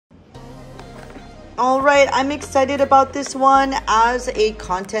All right, I'm excited about this one. As a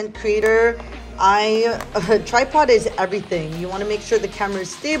content creator, tripod is everything. You want to make sure the camera is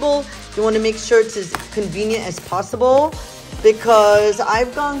stable. You want to make sure it's as convenient as possible, because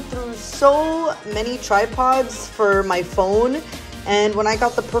I've gone through so many tripods for my phone, and when I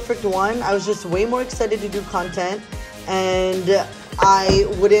got the perfect one, I was just way more excited to do content, and I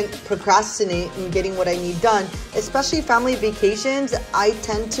wouldn't procrastinate in getting what I need done. Especially family vacations, I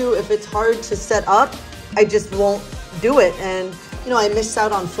tend to, if it's hard to set up, I just won't do it. And you know, I missed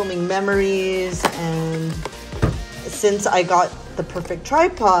out on filming memories, and since I got the perfect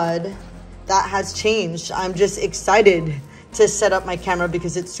tripod, that has changed. I'm just excited to set up my camera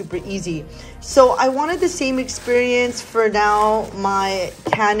because it's super easy. So I wanted the same experience for now my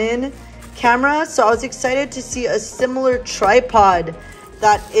Canon camera, so I was excited to see a similar tripod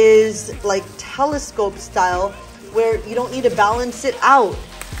that is like telescope style, where you don't need to balance it out.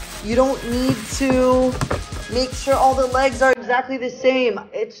 You don't need to make sure all the legs are exactly the same.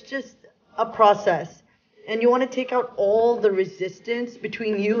 It's just a process, and you want to take out all the resistance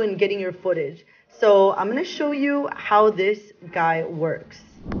between you and getting your footage. So I'm going to show you how this guy works.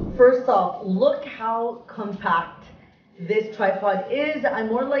 First off, look how compact this tripod is. I'm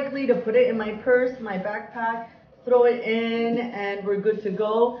more likely to put it in my purse, my backpack, throw it in, and we're good to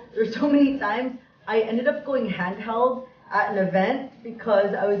go. There's so many times I ended up going handheld at an event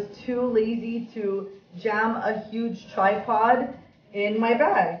because I was too lazy to jam a huge tripod in my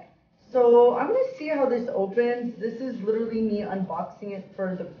bag. So I'm gonna see how this opens. This is literally me unboxing it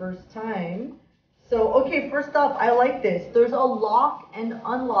for the first time. So, okay, first off, I like this. There's a lock and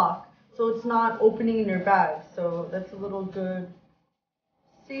unlock, so it's not opening in your bag. So that's a little good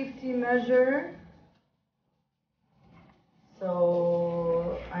safety measure.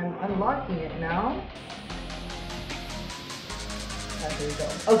 So I'm unlocking it now. There we go.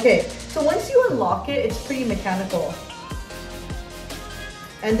 Okay, so once you unlock it, it's pretty mechanical.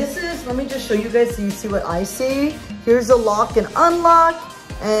 And this is, let me just show you guys so you see what I see. Here's a lock and unlock.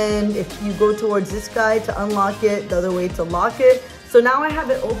 And if you go towards this guy to unlock it, the other way to lock it. So now I have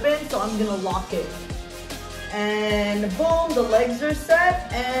it open, so I'm gonna lock it. And boom, the legs are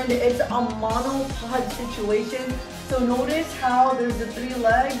set, and it's a monopod situation. So notice how there's the 3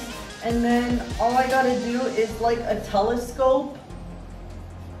 legs, and then all I gotta do is like a telescope.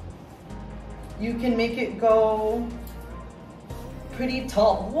 You can make it go pretty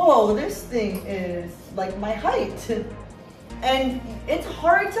tall. Whoa, this thing is like my height. And it's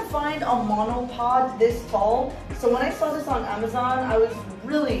hard to find a monopod this tall. So when I saw this on Amazon, I was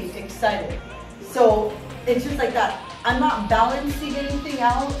really excited. So it's just like that. I'm not balancing anything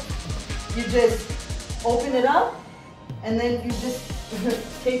out. You just open it up, and then you just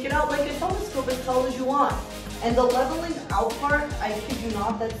take it out like a telescope as tall as you want. And the leveling out part, I kid you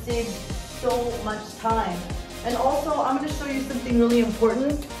not, that saves so much time. And also, I'm gonna show you something really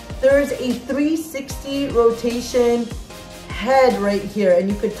important. There's a 360 rotation head right here, and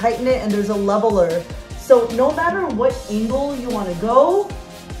you could tighten it, and there's a leveler. So no matter what angle you want to go,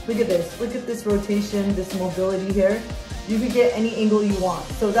 look at this. Look at this rotation, this mobility here. You could get any angle you want.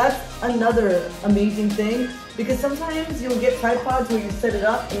 So that's another amazing thing, because sometimes you'll get tripods where you set it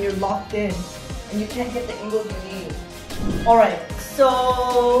up and you're locked in and you can't get the angle you need. All right,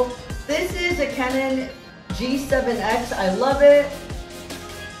 so this is a Canon G7X. I love it.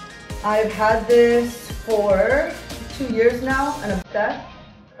 I've had this for 2 years now, and I'm obsessed.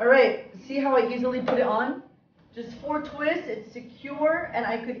 All right, see how I easily put it on? Just 4 twists, it's secure, and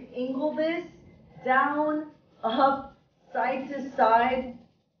I could angle this down, up, side to side.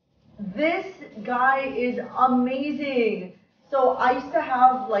 This guy is amazing. So I used to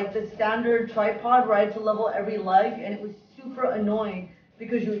have like the standard tripod where I had to level every leg, and it was super annoying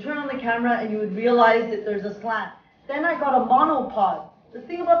because you would turn on the camera and you would realize that there's a slant. Then I got a monopod. The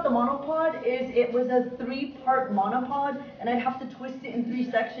thing about the monopod is it was a 3-part monopod, and I'd have to twist it in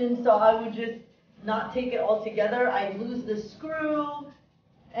 3 sections, so I would just not take it all together. I'd lose the screw,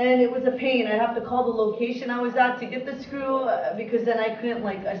 and it was a pain. I'd have to call the location I was at to get the screw, because then I couldn't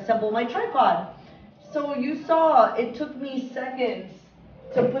like assemble my tripod. So you saw, it took me seconds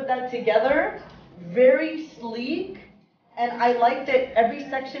to put that together. Very sleek, and I like that every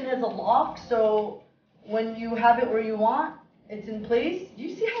section has a lock, so when you have it where you want, it's in place. Do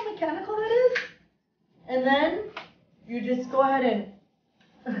you see how mechanical that is? And then you just go ahead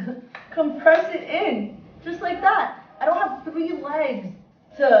and compress it in, just like that. I don't have 3 legs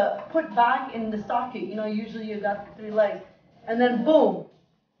to put back in the socket. You know, usually you got 3 legs. And then boom,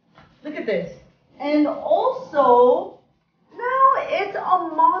 look at this. And also, now it's a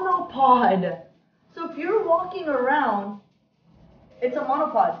monopod. So if you're walking around It's a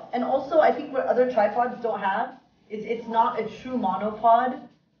monopod. And also, I think what other tripods don't have is it's not a true monopod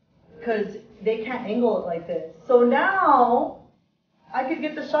because they can't angle it like this. So now I could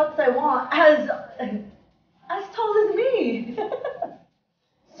get the shots I want as tall as me.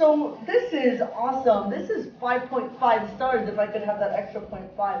 So this is awesome. This is 5.5 stars if I could have that extra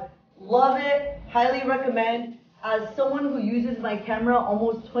 0.5. Love it. Highly recommend. As someone who uses my camera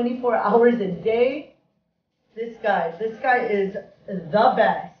almost 24 hours a day, this guy is the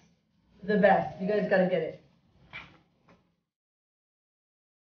best. The best. You guys gotta get it.